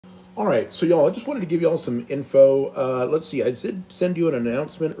All right, so y'all, I just wanted to give y'all some info. Let's see, I did send you an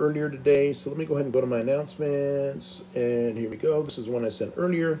announcement earlier today, so let me go ahead and go to my announcements, and here we go. This is one I sent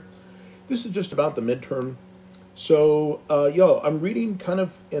earlier. This is just about the midterm. So, y'all, I'm reading kind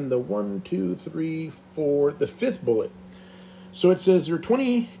of in the 1, 2, 3, 4, the 5th bullet. So it says there are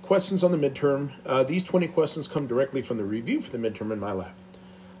 20 questions on the midterm. These 20 questions come directly from the review for the midterm in my lab.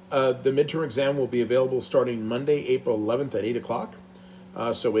 The midterm exam will be available starting Monday, April 11th at 8 o'clock.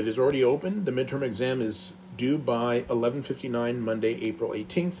 So it is already open. The midterm exam is due by 11:59 Monday, April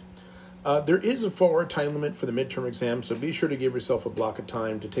 18th. There is a 4-hour time limit for the midterm exam, so be sure to give yourself a block of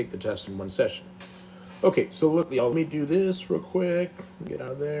time to take the test in one session. Okay, so look, y'all, let me do this real quick. Get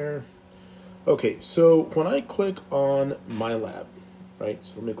out of there. Okay, so when I click on my lab, right?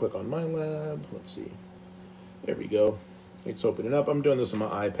 So let me click on my lab. Let's see. There we go. It's opening up. I'm doing this on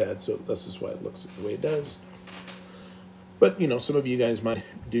my iPad, so that's just why it looks the way it does. But, you know, some of you guys might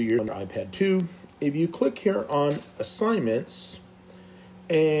do your iPad too. If you click here on assignments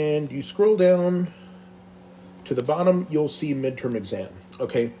and you scroll down to the bottom, you'll see midterm exam,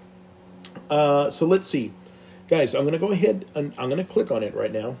 okay? So let's see. Guys, I'm going to go ahead and I'm going to click on it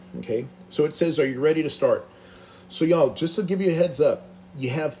right now, okay? So it says, are you ready to start? So y'all, just to give you a heads up, you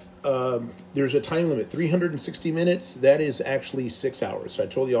have, there's a time limit, 360 minutes. That is actually 6 hours. So I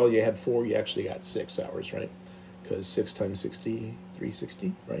told you all you had 4, you actually got 6 hours, right? Because 6 times 60,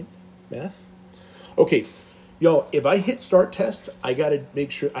 360, right? Math. Okay, y'all, if I hit start test, I got to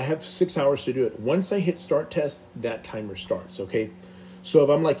make sure I have 6 hours to do it. Once I hit start test, that timer starts, okay? So if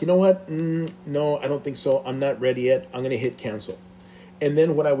I'm like, you know what? No, I don't think so. I'm not ready yet. I'm going to hit cancel. And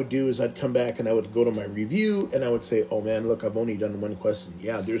then what I would do is I'd come back and I would go to my review and I would say, oh man, look, I've only done 1 question.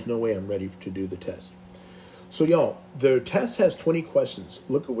 Yeah, there's no way I'm ready to do the test. So y'all, the test has 20 questions.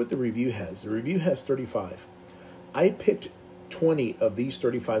 Look at what the review has. The review has 35. I picked 20 of these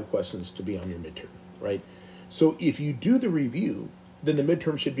 35 questions to be on your midterm, right? So if you do the review, then the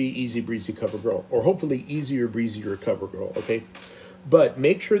midterm should be easy breezy cover girl, or hopefully easier breezier cover girl, okay? But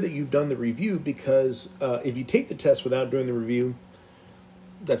make sure that you've done the review, because if you take the test without doing the review,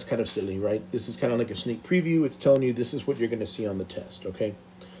 that's kind of silly, right? This is kind of like a sneak preview. It's telling you this is what you're going to see on the test, okay?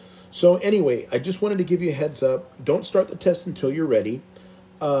 So anyway, I just wanted to give you a heads up. Don't start the test until you're ready.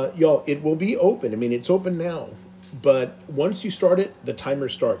 Y'all, it will be open. I mean, it's open now. But once you start it, the timer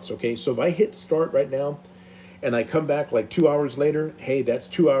starts, okay? So if I hit start right now and I come back like 2 hours later, hey, that's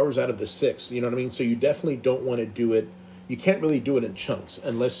 2 hours out of the 6. You know what I mean? So you definitely don't want to do it. You can't really do it in chunks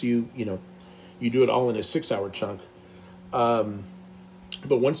unless you do it all in a 6-hour chunk.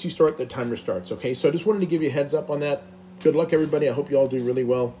 But once you start, the timer starts, okay? So I just wanted to give you a heads up on that. Good luck, everybody. I hope you all do really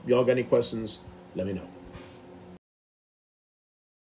well. If y'all got any questions, let me know.